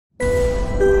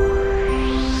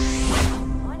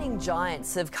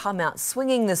giants have come out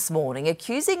swinging this morning,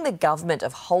 accusing the government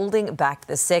of holding back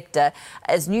the sector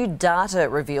as new data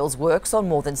reveals works on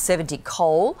more than 70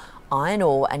 coal, iron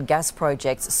ore and gas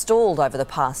projects stalled over the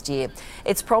past year.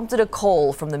 It's prompted a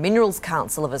call from the Minerals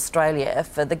Council of Australia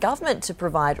for the government to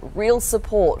provide real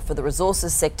support for the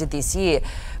resources sector this year.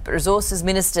 But Resources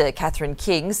Minister Catherine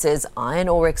King says iron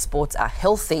ore exports are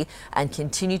healthy and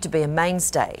continue to be a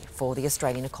mainstay for the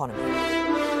Australian economy.